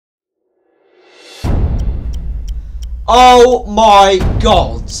Oh my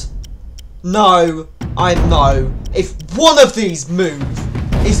god. No, I know. If one of these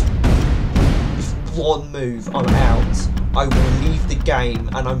if one move, I'm out. I will leave the game,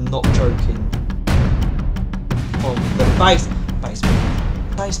 and I'm not joking. From the basement.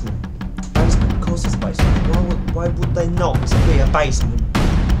 Of course it's a basement. Why would they not be a basement?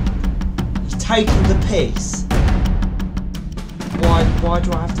 He's taking the piss. Why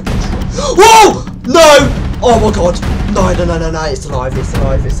do I have to control? Whoa! No! Oh my god! No, it's alive, No.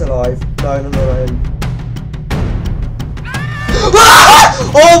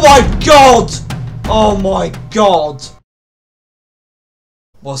 Ah! Oh my god! Oh my god!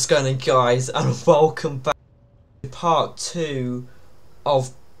 What's going on, guys, and welcome back to part 2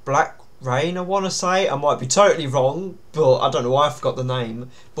 of Black Rain, I want to say. I might be totally wrong, but I don't know why I forgot the name.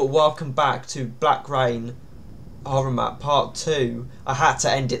 But welcome back to Black Rain Horror Map part 2. I had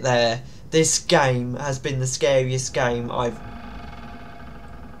to end it there. This game has been the scariest game I've...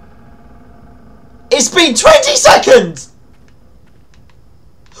 It's been 20 seconds!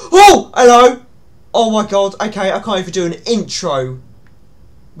 Oh, hello! Oh my god, okay, I can't even do an intro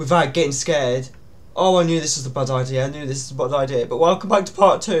without getting scared. Oh, I knew this was a bad idea. But welcome back to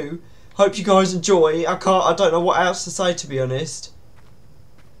part 2. Hope you guys enjoy. I don't know what else to say, to be honest.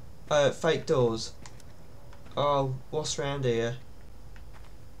 Fake doors. Oh, what's around here?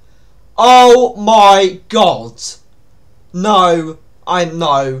 Oh my god! No, I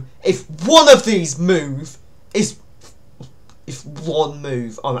know. If one of these if one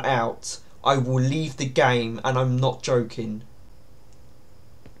move, I'm out. I will leave the game, and I'm not joking.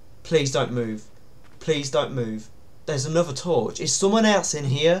 Please don't move. Please don't move. There's another torch. Is someone else in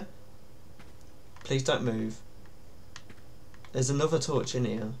here? Please don't move. There's another torch in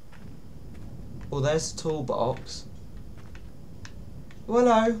here. Oh, there's the toolbox. Oh,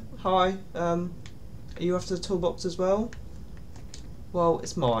 hello. Hi. Are you after the toolbox as well? Well,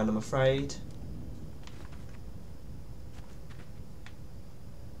 it's mine, I'm afraid.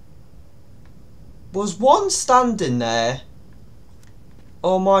 Was one standing there?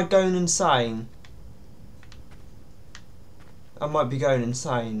 Or am I going insane? I might be going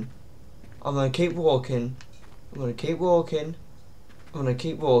insane. I'm gonna keep walking.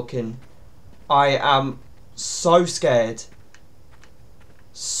 I am so scared.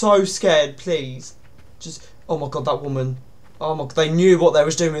 So scared, please. Just, oh my god, that woman. Oh my god, they knew what they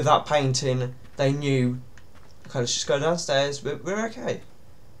was doing with that painting. They knew. Okay, let's just go downstairs. We're okay.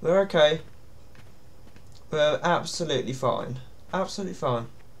 We're okay. We're absolutely fine. Absolutely fine.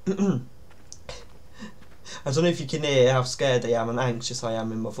 I don't know if you can hear how scared I am and anxious I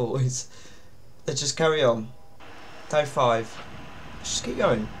am in my voice. Let's just carry on. Day 5. Let's just keep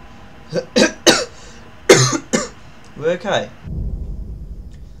going. We're okay.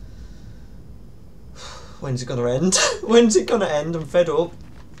 When's it gonna end? When's it gonna end? I'm fed up.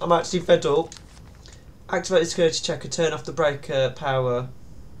 I'm actually fed up. Activate the security checker, turn off the breaker power.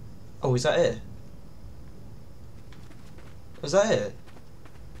 Oh, is that it? Was that it?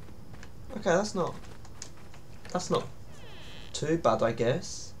 Okay, that's not too bad, I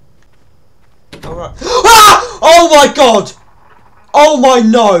guess. Alright. Ah! Oh my god! Oh my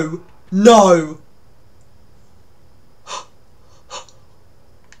no! No!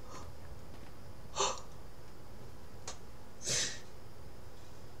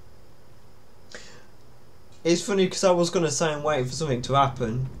 It's funny because I was going to say I'm waiting for something to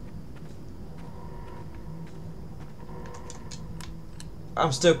happen.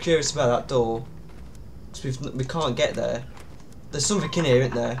 I'm still curious about that door. Because we can't get there. There's something in here,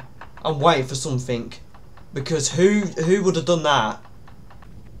 isn't there? I'm waiting for something. Because who would have done that?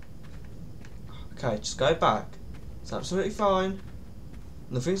 Okay, just go back. It's absolutely fine.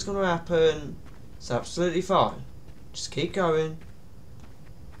 Nothing's going to happen. It's absolutely fine. Just keep going.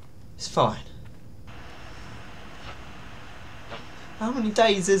 It's fine. How many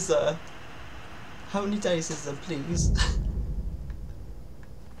days is there? How many days is there, please?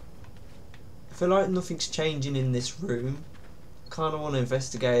 I feel like nothing's changing in this room. Kind of want to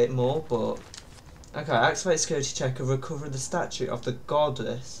investigate it more, but... Okay, activate security checker, recover the statue of the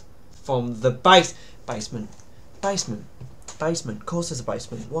goddess from the basement. Of course there's a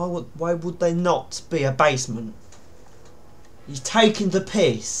basement. Why would there not be a basement? He's taking the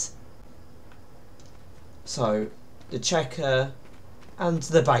piss. So, the checker and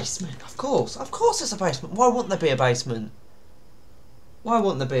the basement. Of course there's a basement. Why wouldn't there be a basement? Why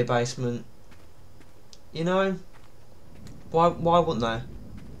wouldn't there be a basement? You know? Why wouldn't there?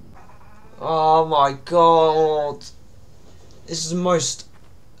 Oh my god. This is the most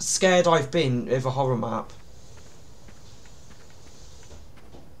scared I've been with a horror map.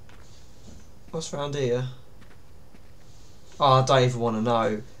 What's around here? Oh, I don't even want to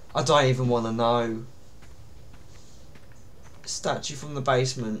know. I don't even want to know. Statue from the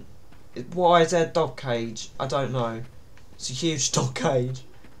basement. Why is there a dog cage? I don't know. It's a huge dog cage.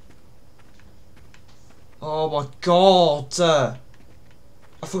 Oh my god! I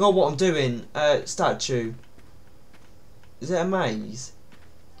forgot what I'm doing. Statue. Is it a maze?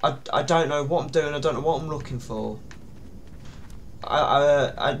 I don't know what I'm doing. I don't know what I'm looking for.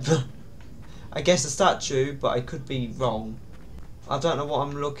 I guess a statue, but I could be wrong. I don't know what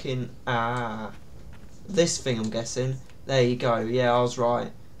I'm looking. This thing I'm guessing. There you go. Yeah, I was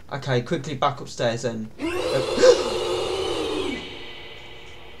right. Okay, quickly back upstairs then.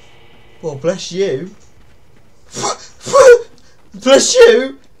 Well, bless you. Bless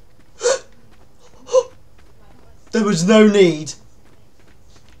you. There was no need.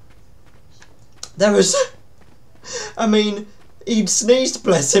 There was. I mean, he sneezed,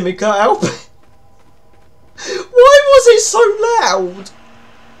 bless him, he can't help it. Why was it so loud?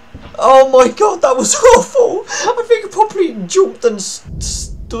 Oh my god, that was awful. I think I probably jumped and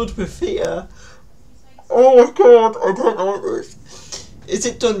stood with fear. Oh my god, I don't like this. Is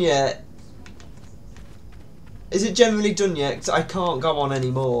it done yet? Is it generally done yet? 'Cause I can't go on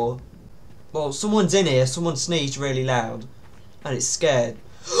anymore. Well, someone's in here, someone sneezed really loud. And it's scared.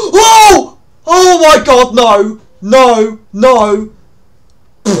 Oh! Oh my god, no! No! No!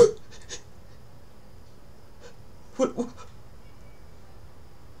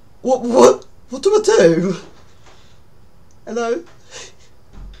 What do I do? Hello?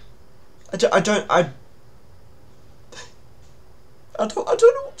 I don't know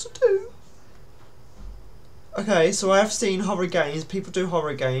what to do. Okay, so I have seen horror games. People do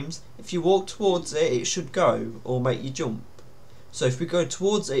horror games. If you walk towards it, it should go or make you jump. So if we go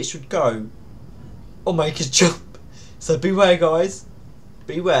towards it, it should go or make us jump. So beware, guys.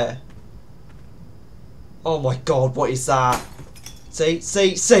 Beware. Oh my god, what is that? See?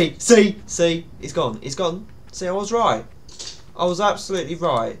 He's gone. He's gone. See, I was right. I was absolutely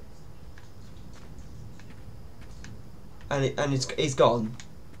right. And he's gone.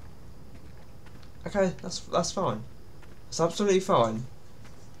 Okay, that's fine. That's absolutely fine.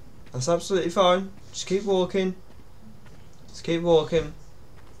 That's absolutely fine. Just keep walking. Just keep walking.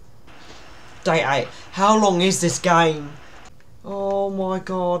 Day 8. How long is this game? Oh my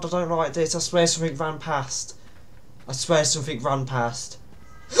god, I don't like this. I swear something ran past. I swear something ran past.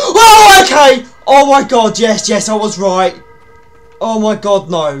 Oh, okay! Oh my god, yes, I was right. Oh my god,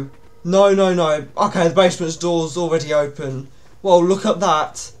 no. No. Okay, the basement's door's already open. Well, look at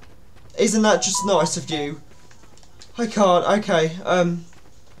that. Isn't that just nice of you? I can't, okay.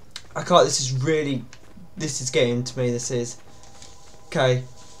 I can't, this is getting to me, this is. Okay,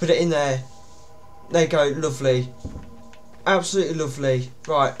 put it in there. There you go, lovely. Absolutely lovely.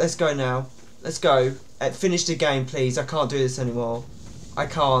 Right, let's go now. Let's go. Finish the game, please. I can't do this anymore. I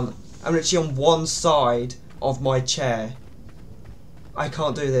can't. I'm literally on one side of my chair. I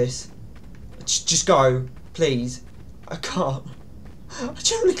can't do this. Just go, please. I can't. I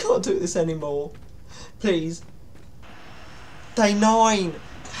generally can't do this anymore. Please. Day 9.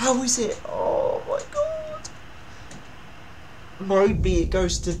 How is it? Oh my god. Maybe it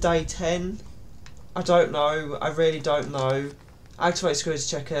goes to day 10. I don't know. I really don't know. Activate security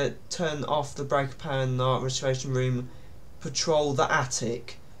checker. Turn off the breaker pan. Night restoration room. Patrol the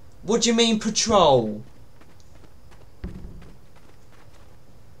attic. What do you mean patrol?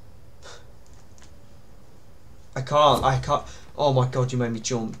 I can't. Oh my god, you made me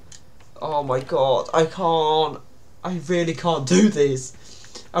jump. Oh my god, I can't. I really can't do this.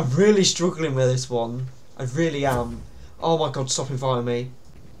 I'm really struggling with this one. I really am. Oh my god, stop inviting me.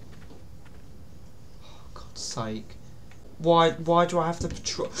 Oh, God's sake. Why do I have to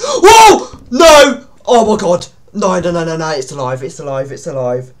patrol? Whoa! No! Oh my god. No, it's alive.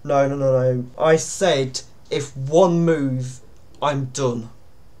 No. I said if one move, I'm done.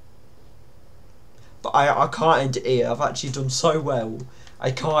 But I can't end it here. I've actually done so well.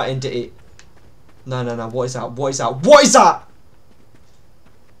 I can't end it. No. What is that?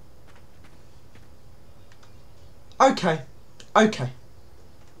 Okay.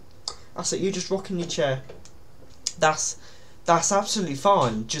 That's it. You're just rocking your chair. That's absolutely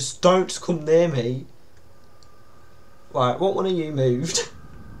fine. Just don't come near me. Right. What one of you moved?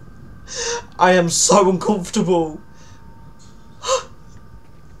 I am so uncomfortable.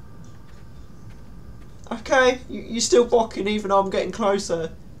 Okay, you're still blocking even though I'm getting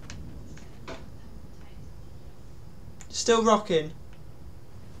closer. Still rocking.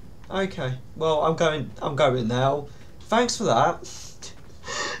 Okay, well I'm going now. Thanks for that.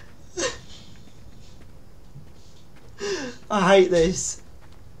 I hate this.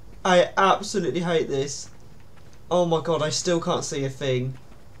 I absolutely hate this. Oh my god, I still can't see a thing.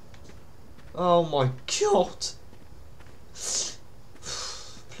 Oh my god.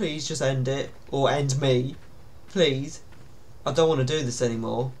 Please just end it. Or end me. Please. I don't want to do this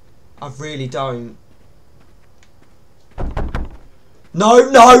anymore. I really don't. No,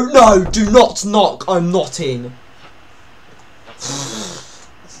 no, no! Do not knock! I'm not in.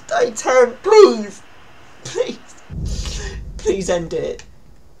 Stay 10, please! Please. Please end it.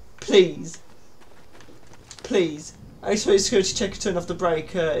 Please. Please. Activate security checker, turn off the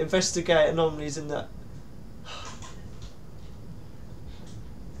breaker, investigate anomalies in that.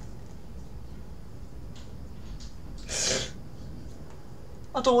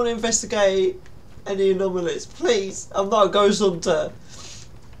 I don't want to investigate any anomalies. Please. I'm not a ghost hunter.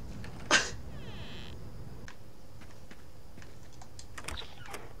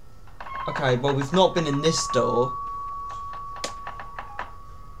 Okay, well, we've not been in this door.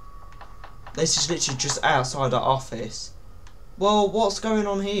 This is literally just outside our office. Well, what's going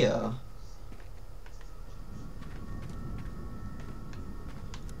on here?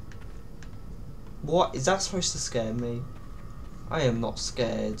 What? Is that supposed to scare me? I am not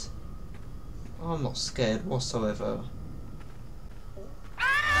scared. I'm not scared whatsoever.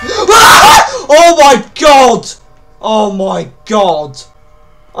 Oh my god! Oh my god!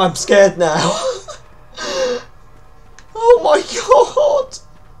 I'm scared now. Oh my god!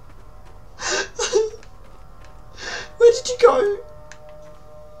 Where did you go?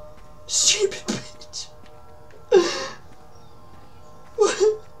 Stupid bitch.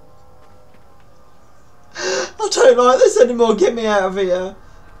 I don't like this anymore. Get me out of here.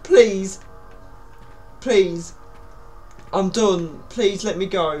 Please. Please. I'm done. Please let me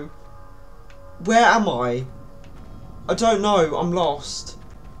go. Where am I? I don't know. I'm lost.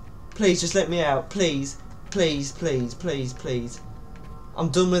 Please just let me out. Please. Please, please, please, please. I'm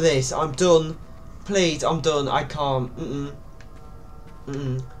done with this. I'm done. Please, I'm done. I can't.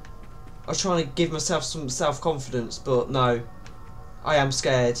 I was trying to give myself some self-confidence, but no. I am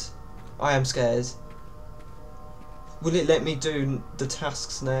scared. I am scared. Will it let me do the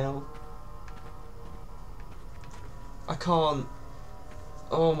tasks now? I can't.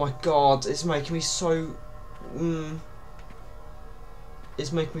 Oh my god, it's making me so...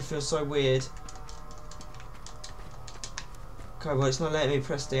 It's making me feel so weird. Okay, well, it's not letting me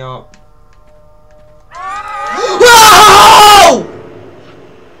press the up. Oh!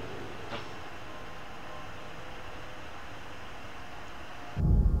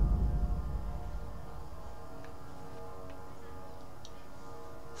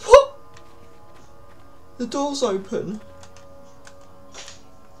 What? The door's open.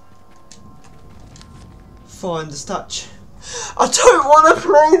 Find the statue. I don't want to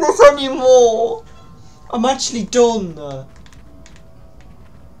play this anymore. I'm actually done.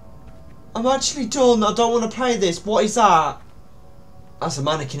 I'm actually done. I don't want to play this. What is that? That's a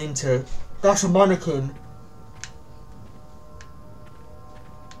mannequin, isn't it? That's a mannequin.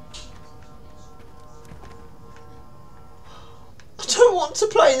 I don't want to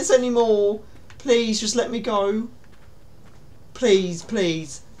play this anymore. Please, just let me go. Please,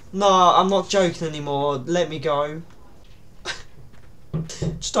 please. No, I'm not joking anymore. Let me go.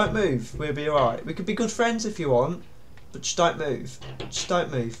 Just don't move. We'll be alright. We could be good friends if you want. But just don't move. Just don't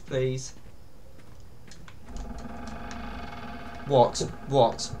move, please. What?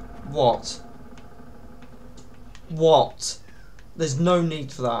 What? What? What? There's no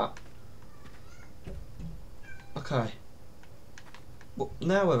need for that. Okay. Well,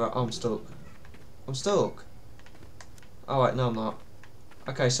 now I'm stuck. I'm stuck. Alright, no I'm not.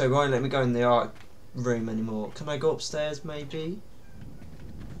 Okay, so it won't let me go in the art room anymore. Can I go upstairs maybe?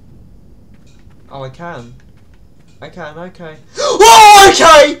 Oh, I can. I can, okay. Oh,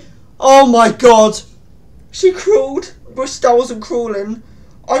 okay! Oh my god! She crawled. But I wasn't crawling.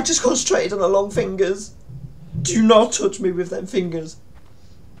 I just concentrated on her long fingers. Do not touch me with them fingers.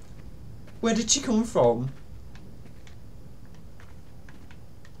 Where did she come from?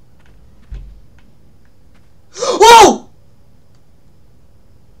 Oh!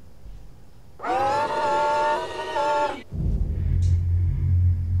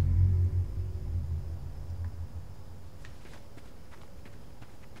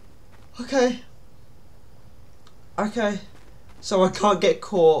 Okay. Okay. So I can't get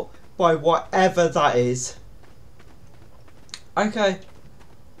caught by whatever that is. Okay.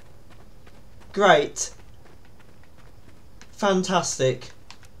 Great. Fantastic.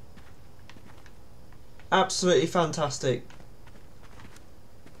 Absolutely fantastic.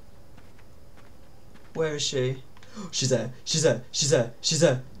 Where is she? She's there. She's there. She's there. She's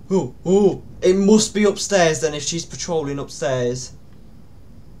there. Oh, oh. It must be upstairs then if she's patrolling upstairs.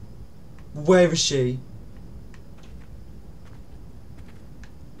 Where is she?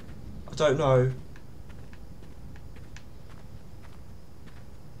 Don't know.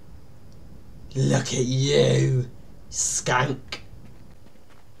 Look at you, skank.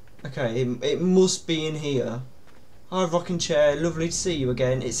 Okay, it must be in here. Hi, rocking chair. Lovely to see you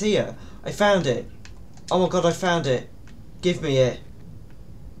again. It's here. I found it. Oh my god, I found it. Give me it.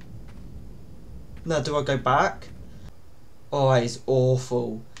 Now, do I go back? Oh, it's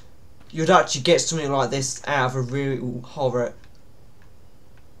awful. You'd actually get something like this out of a real horror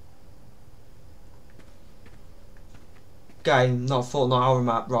game, not Fortnite horror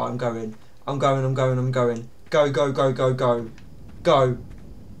map. Right, I'm going. Go, go, go, go, go. Go.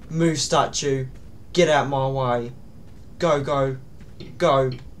 Move, statue. Get out my way. Go, go.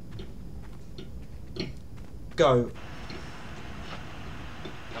 Go. Go.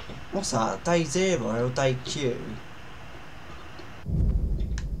 What's that? Day 0 or day Q?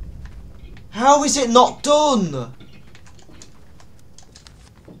 How is it not done?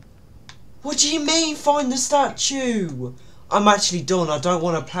 What do you mean find the statue? I'm actually done. I don't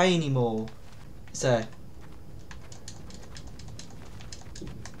want to play anymore. It's there.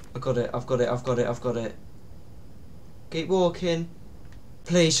 I've got it. Keep walking.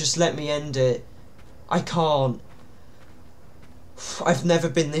 Please just let me end it. I can't. I've never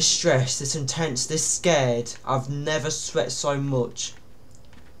been this stressed, this intense, this scared. I've never sweat so much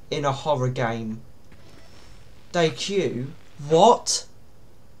in a horror game. Day Q? What?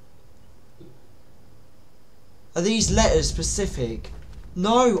 Are these letters specific?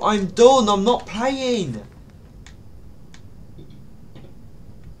 No, I'm done. I'm not playing.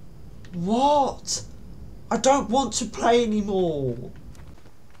 What? I don't want to play anymore.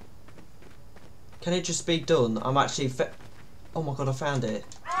 Can it just be done? I'm actually oh my god, I found it.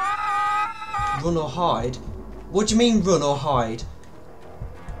 Run or hide? What do you mean run or hide?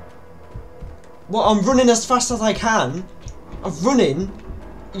 Well, I'm running as fast as I can. I'm running.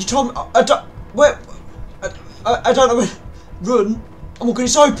 You told me I don't. Where? I don't know where. Run. Oh my god,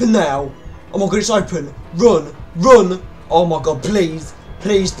 it's open now. Oh my god, it's open. Run. Run. Oh my god, please.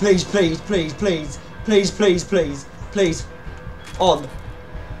 Please, please, please, please, please. Please, please, please. Please. On.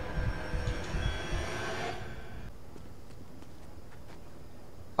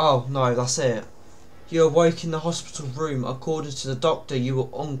 Oh no, that's it. You awoke in the hospital room. According to the doctor, you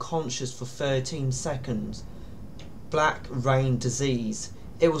were unconscious for 13 seconds. Black rain disease.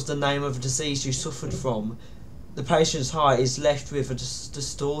 It was the name of a disease you suffered from. The patient's eye is left with a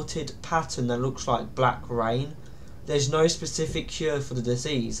distorted pattern that looks like black rain. There's no specific cure for the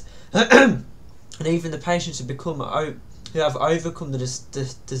disease, and even the patients who have overcome the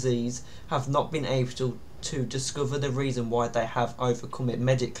disease have not been able to discover the reason why they have overcome it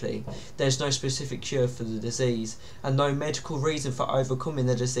medically. There's no specific cure for the disease, and no medical reason for overcoming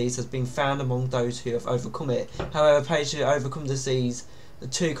the disease has been found among those who have overcome it. However, patients who overcome the disease, the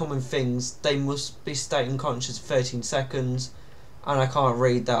two common things: they must be stay unconscious for 13 seconds, and I can't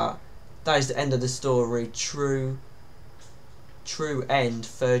read that. That is the end of the story. True end.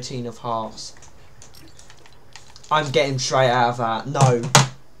 13 of hearts. I'm getting straight out of that. No.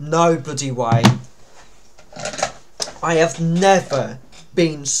 No bloody way. I have never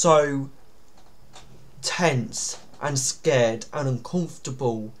been so tense and scared and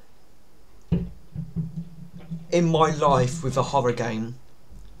uncomfortable in my life with a horror game.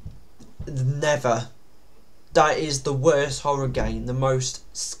 Never. That is the worst horror game, the most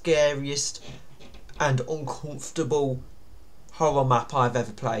scariest and uncomfortable horror map I've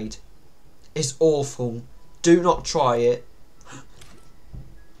ever played. It's awful. Do not try it.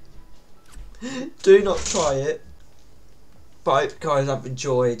 Do not try it. But I hope you guys have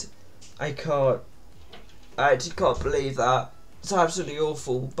enjoyed. I actually can't believe that. It's absolutely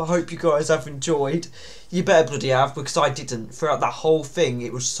awful. But I hope you guys have enjoyed. You better bloody have, because I didn't. Throughout that whole thing,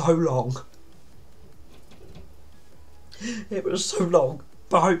 it was so long. It was so long.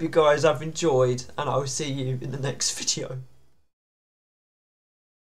 But I hope you guys have enjoyed, and I will see you in the next video.